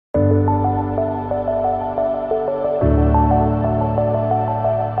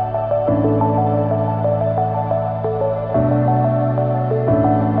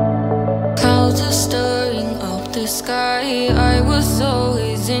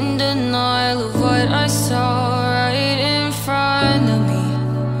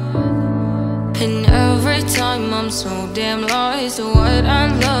so damn lost to what I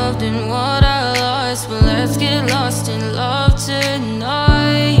loved and what I lost. But let's get lost in love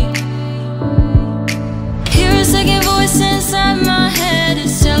tonight. Hear a second voice inside my head,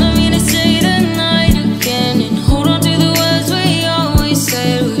 it's telling me to stay the night again and hold on to the words we always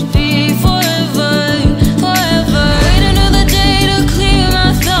said would be forever, forever. Wait another day to clear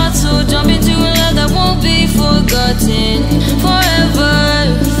my thoughts, so jump into a love that won't be forgotten. Forever,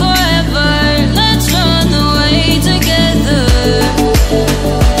 forever, let's run away together.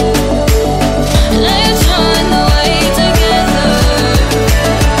 Let's run away together.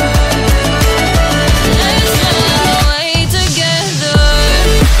 Let's run away together.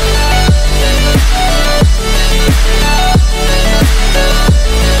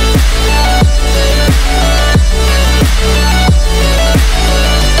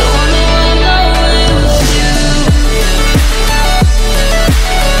 I wanna run away with you.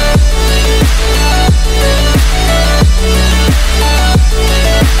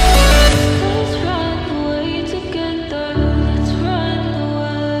 Let's run away together. Let's run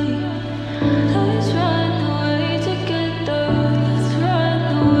away. Let's run away together. Let's run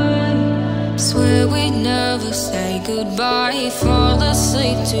away. Swear we'd never say goodbye. Fall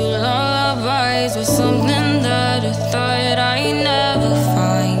asleep to lullabies with something that I thought I'd never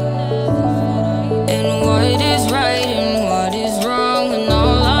find. And what is right and what is wrong, and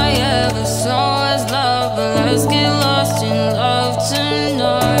all I ever saw was love. But let's get lost in love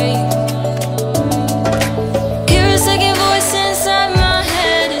tonight. Hear a second voice inside my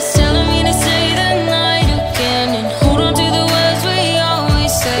head, it's telling me to stay the night again and hold on to the words we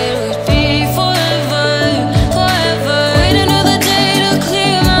always said would be forever, forever. Wait another day to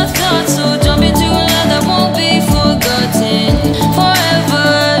clear my thoughts, so jump into a love that won't be forgotten. Forever,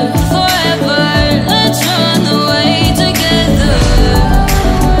 forever, let's run away together.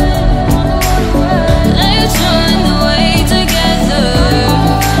 Let's run away together.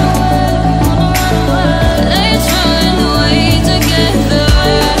 Let's run away together. Let's run away together.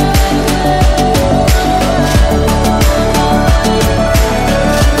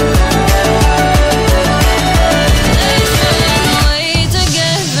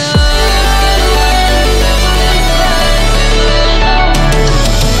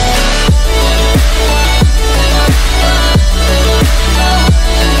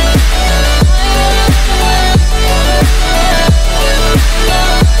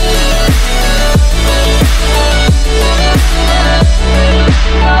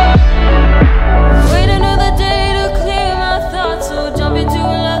 Wait another day to clear my thoughts, so jump into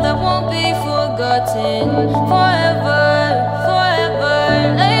a love that won't be forgotten. Forever, forever,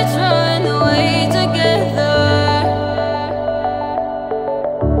 let's run away together.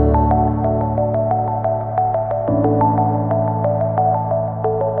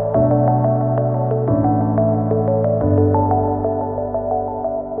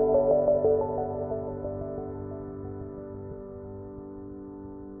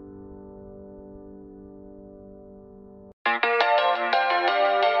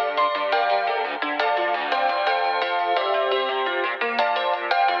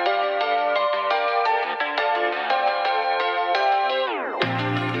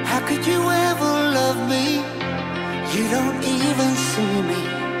 How could you ever love me? You don't even see me.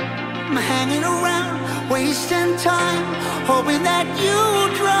 I'm hanging around, wasting time, hoping that you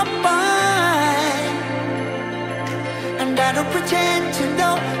drop by. And I don't pretend to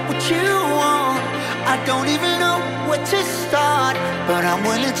know what you want. I don't even know where to start, but I'm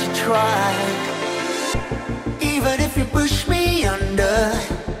willing to try. Even if you push me under,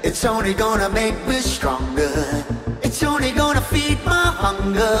 it's only gonna make me stronger. It's only gonna feed my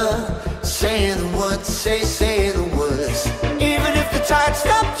hunger. Say the words, say the words. Even if the tide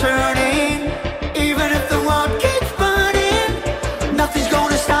stops turning, even if the world keeps burning, nothing's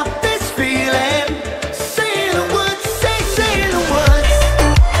gonna stop this feeling. Say the words, say the words.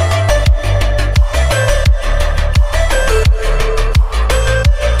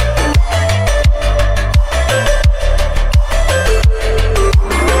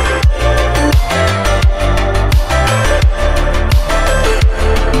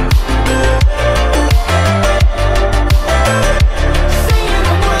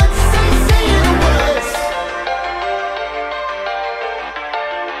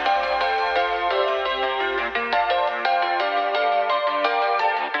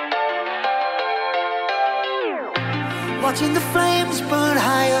 Watching the flames burn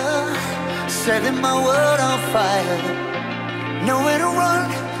higher, setting my world on fire. Nowhere to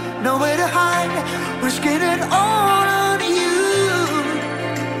run, nowhere to hide, risking it all on you.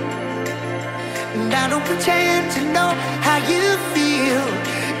 And I don't pretend to know how you feel.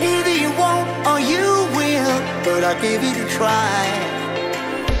 Either you won't or you will, but I I'll give it a try.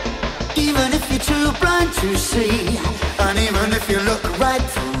 Even if you're too blind to see, and even if you look right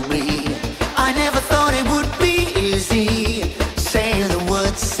through me, I never thought it would be easy. Say the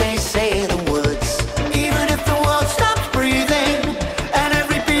words, say the words. Even if the world stops breathing and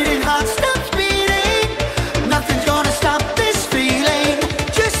every beating heart stops beating, nothing's gonna stop this feeling.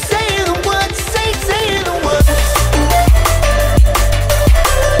 Just say the words, say the words.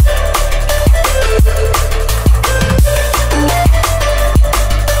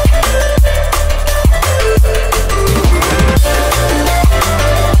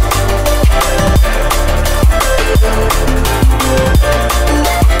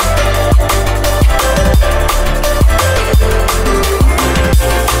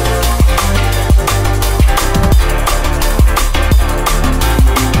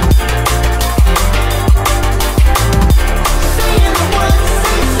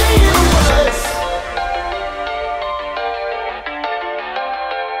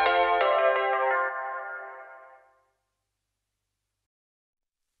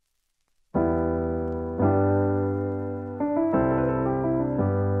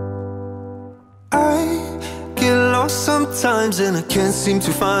 Sometimes and I can't seem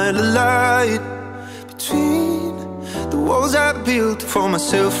to find a light between the walls I built for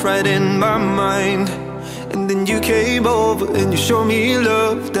myself right in my mind. And then you came over and you showed me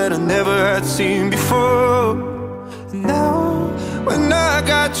love that I never had seen before. And now when I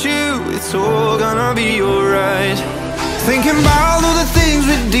got you, it's all gonna be alright. Thinking about all the things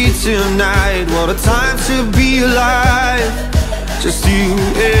we did tonight, what a time to be alive. Just you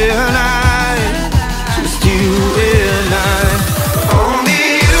and I, just you and I.